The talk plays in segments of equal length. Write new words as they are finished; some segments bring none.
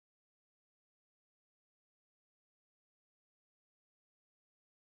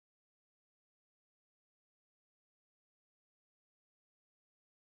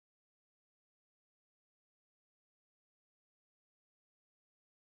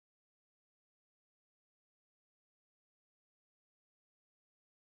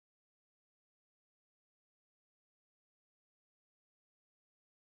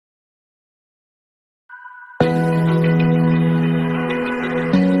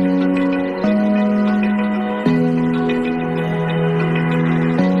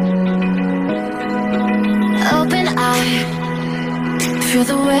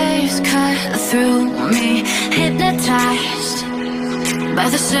through me, hypnotized by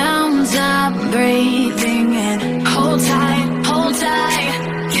the sounds I'm breathing in. Hold tight,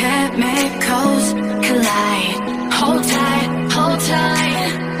 chemicals collide. Hold tight, hold tight,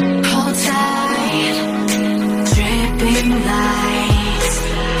 hold tight. Dripping lights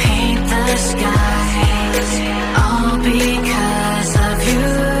paint the skies, all because of you.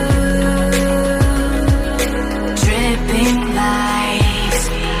 Dripping lights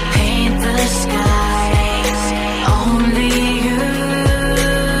paint the skies, only you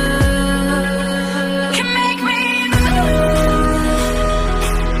can make me move.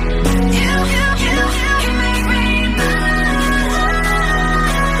 You can make me move.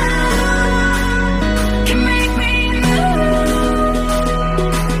 Can make me move.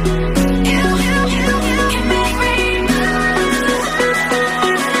 You can make me move.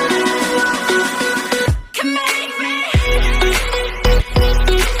 Can make me.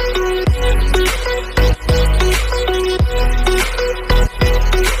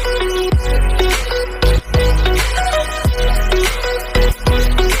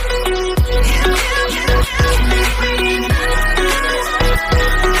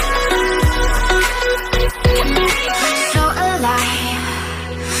 So alive,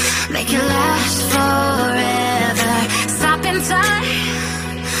 make it last forever. Stop in time,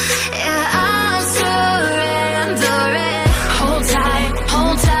 yeah, I'm surrendering. Hold tight,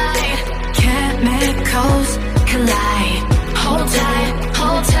 chemicals collide. Hold tight,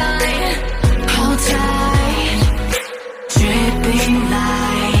 hold tight, hold tight. Dripping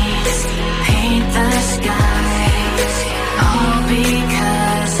lights paint the skies, all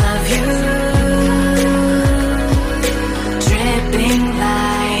because of you. Dripping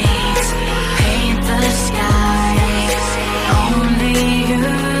lights paint the skies, only you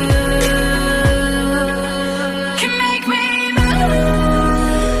can make me move.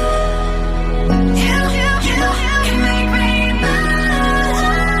 You can make me move.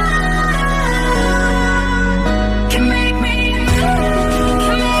 Can make me move.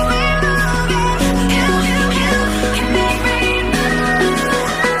 Can make me move. You can make me move.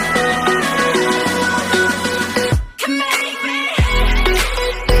 Can make me.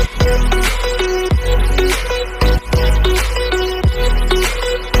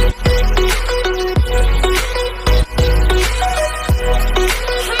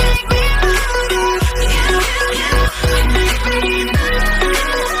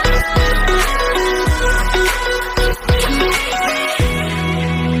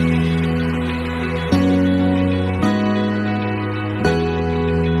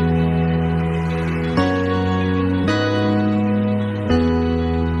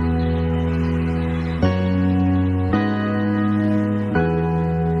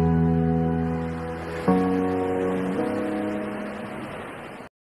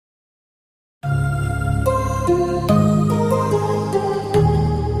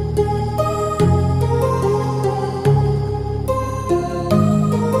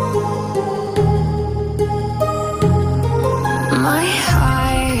 My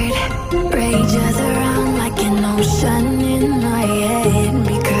heart rages around like an ocean in my head,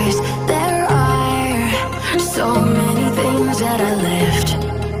 because there are so many things that I left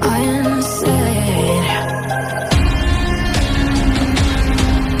unsaid.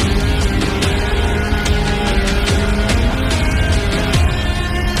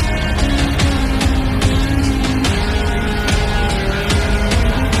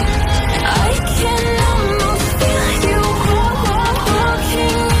 I can almost feel you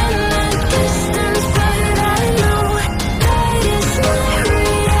walking in the distance, but I know that it's not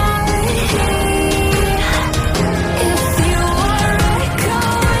reality. If you are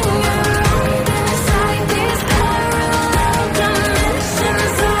echoing around inside these parallel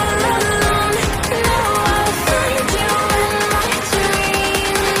dimensions all alone, now I'll find you in my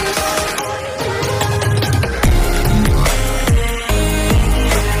dreams.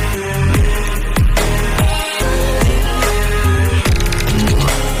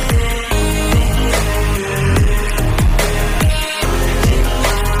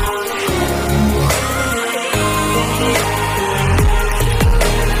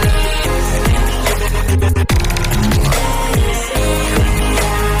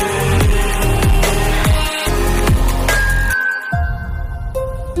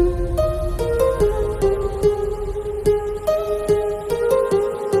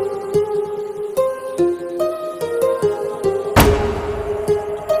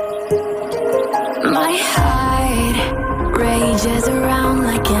 My heart rages around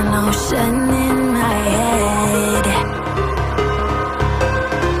like an ocean in my head.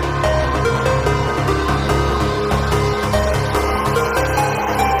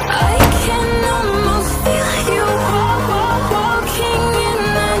 I can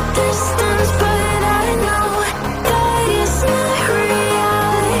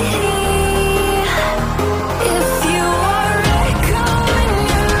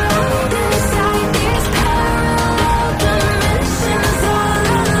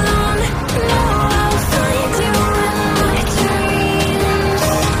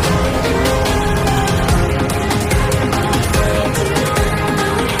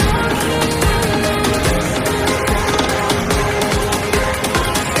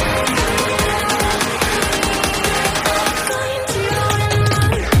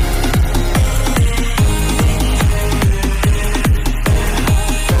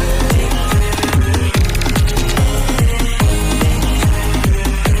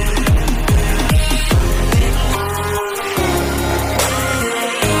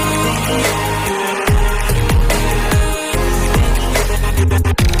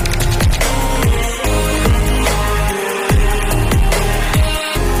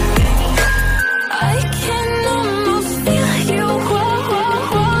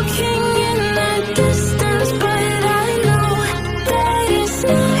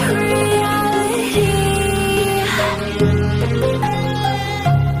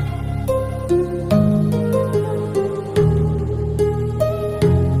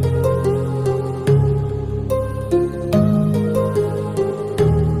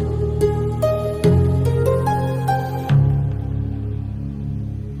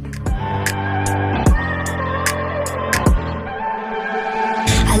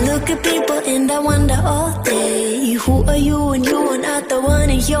at people and I wonder all day, who are you and you are not the one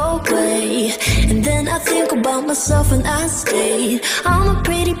in your way. And then I think about myself and I stay. I'm a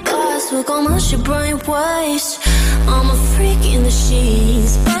pretty boss, look on my shit bright white. I'm a freak in the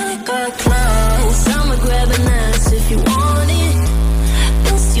sheets, but I got class. I'ma grab an ass if you want it.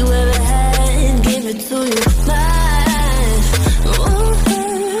 Best you ever had, give it to you live. Ooh.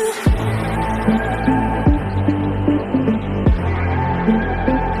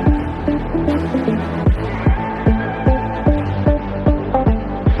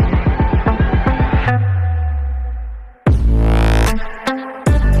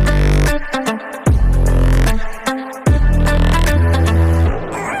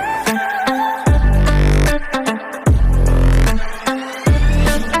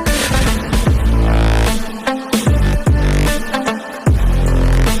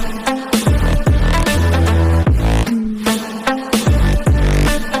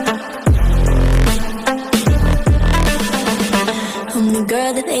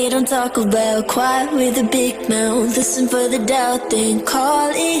 Talk about quiet with a big mouth. Listen for the doubt, then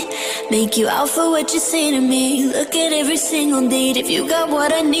call it. Make you out for what you say to me. Look at every single date. If you got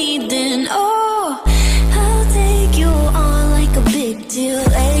what I need, then oh, I'll take you on like a big deal.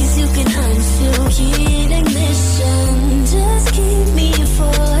 Legs you can unfeel, heat ignition. Just keep me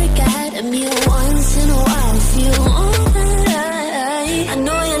full like I had a meal once in a while. Feel alright. I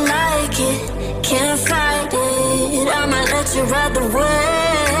know you like it, can't fight it. I might let you ride the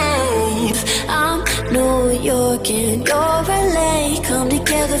wave. I'm New York and you're LA. Come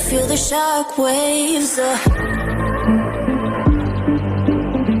together, feel the shock waves.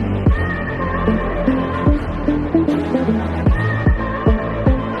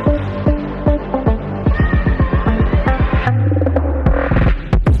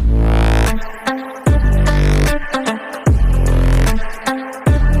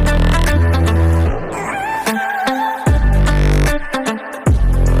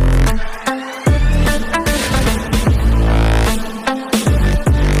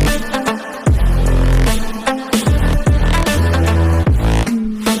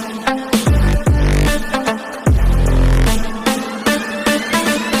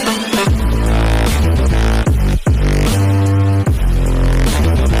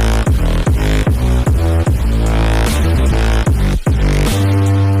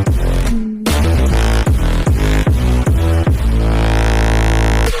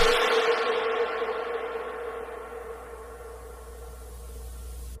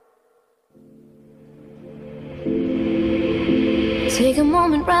 Take a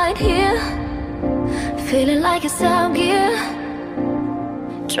moment right here, feeling like it's out gear.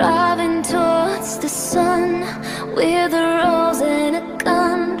 Driving towards the sun with a rose and a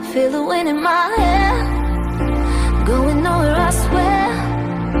gun. Feel the wind in my hair, going nowhere I swear.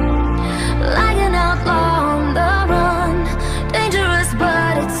 Like an outlaw on the run, dangerous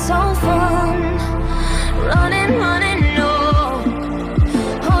but it's so fun. Running, running, no.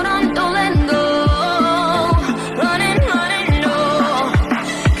 Hold on, don't let go. Running, running, no.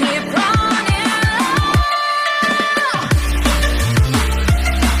 Keep running.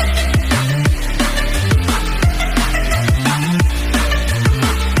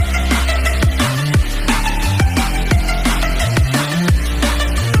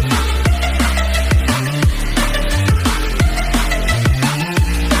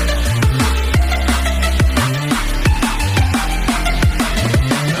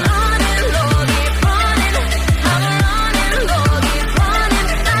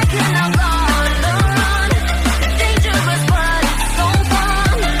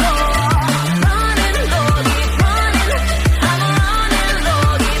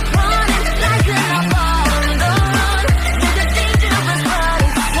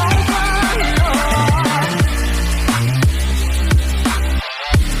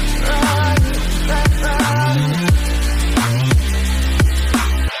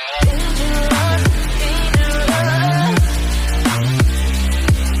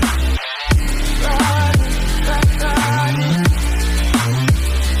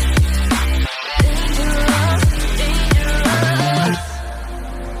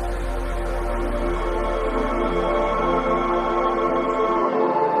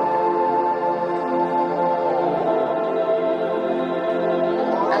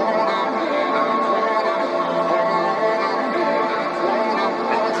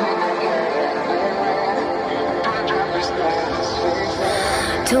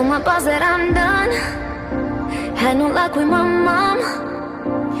 Told my boss that I'm done. Had no luck with my mom.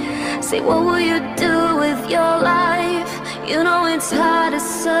 Say, what will you do with your life? You know it's hard to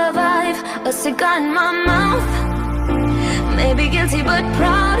survive. A cigar in my mouth. Maybe guilty but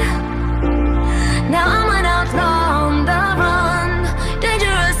proud. Now I'm an outlaw on the run.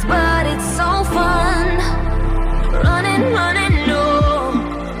 Dangerous, but it's so fun. Running, running low.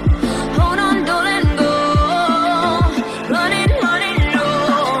 Hold on, don't let go. Running, running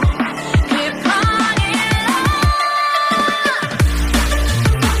low. Keep running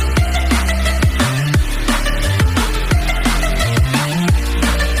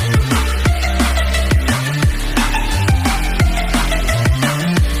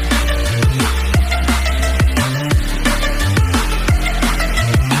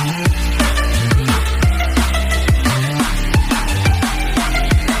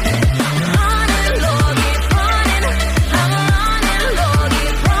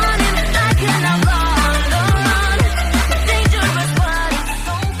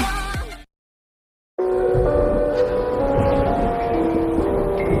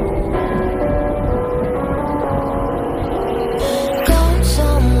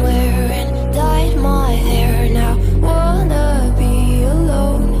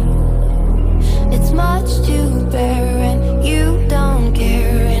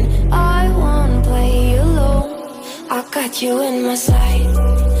you in my sight.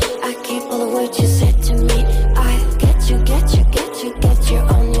 I keep all the words you said to me. I get you, get you, get you, get you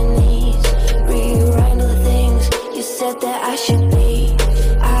on your knees. Rewrite all the things you said that I should be.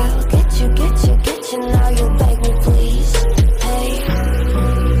 I'll get you, get you, get you. Now you beg me please. Hey.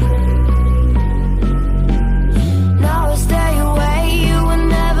 Now I stay away. You were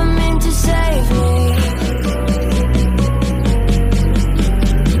never meant to save me.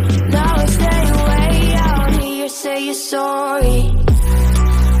 Now I stay away. I don't hear you say you're sorry.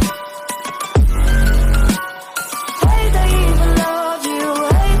 Hate I even loved you.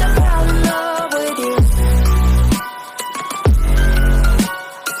 Hate I fell in love with you.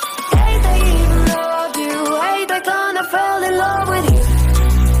 Hate I even loved you. Hate I kinda fell in love with you.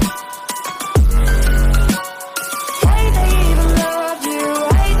 Hate I even loved you.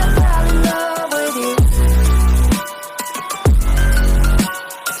 Hate I fell in love with you.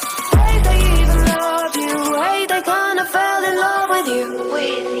 Hate I even loved you. Hate I kinda fell in love with you.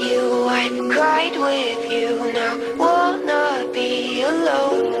 With you, I cried with you. Now wanna be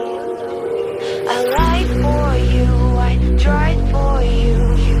alone. I lied for you. I tried for you.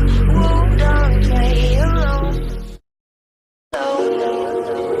 You wouldn't play alone.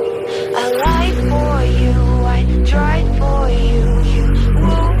 I lied for you. I tried for you. You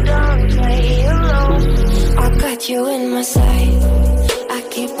wouldn't play alone. I got you in my sight. I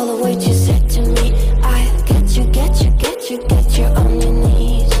keep all the words you said to me. I get you, get you, get you, get you on your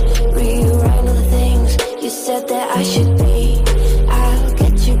knees. Rewrite all the things you said that I should be. I'll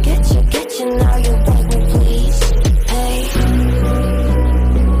get you, get you, get you. Now you beg me please. Hey.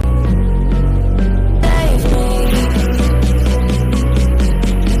 Save me.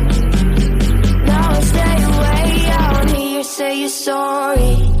 Now I stay away. I don't hear you say you're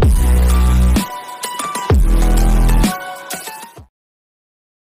sorry.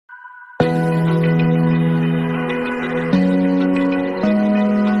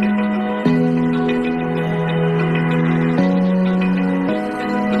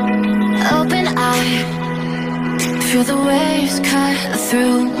 Open eye, feel the waves cut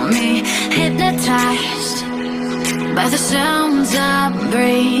through me. Hypnotized by the sounds I'm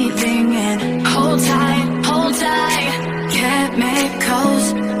breathing in. Hold tight, hold tight. Chemicals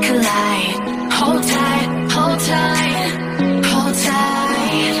collide. Hold tight, hold tight, hold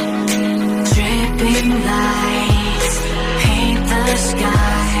tight. Dripping lights paint the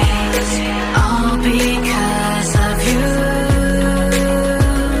skies, all because of you.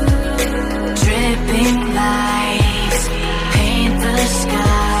 Dripping lights paint the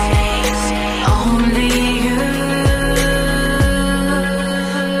skies, only you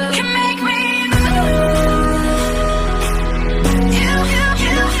can make me move. You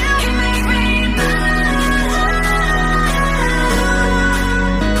can make me move.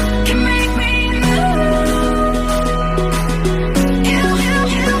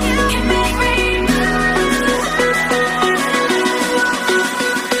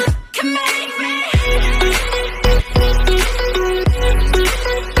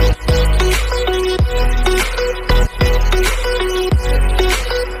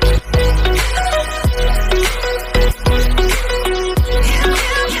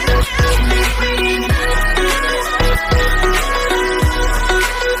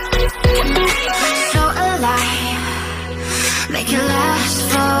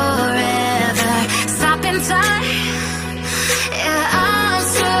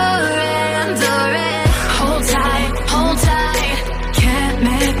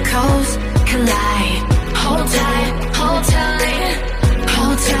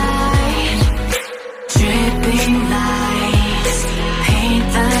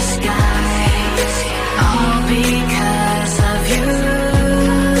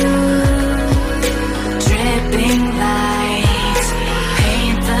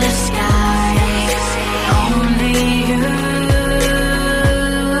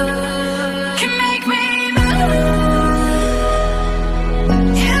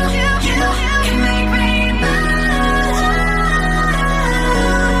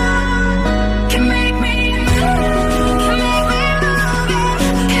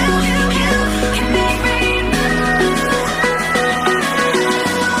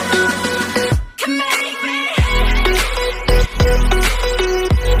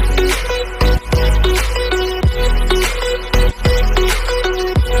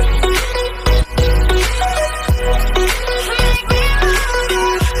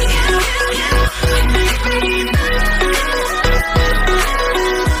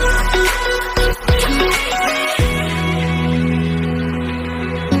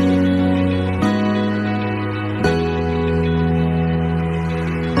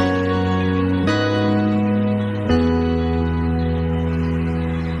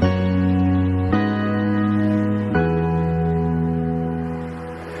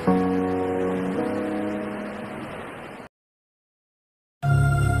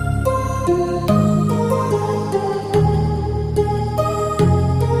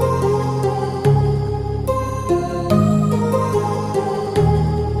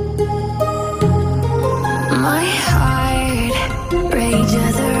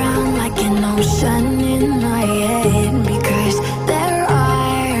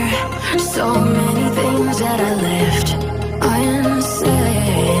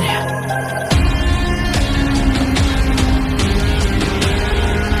 unsaid.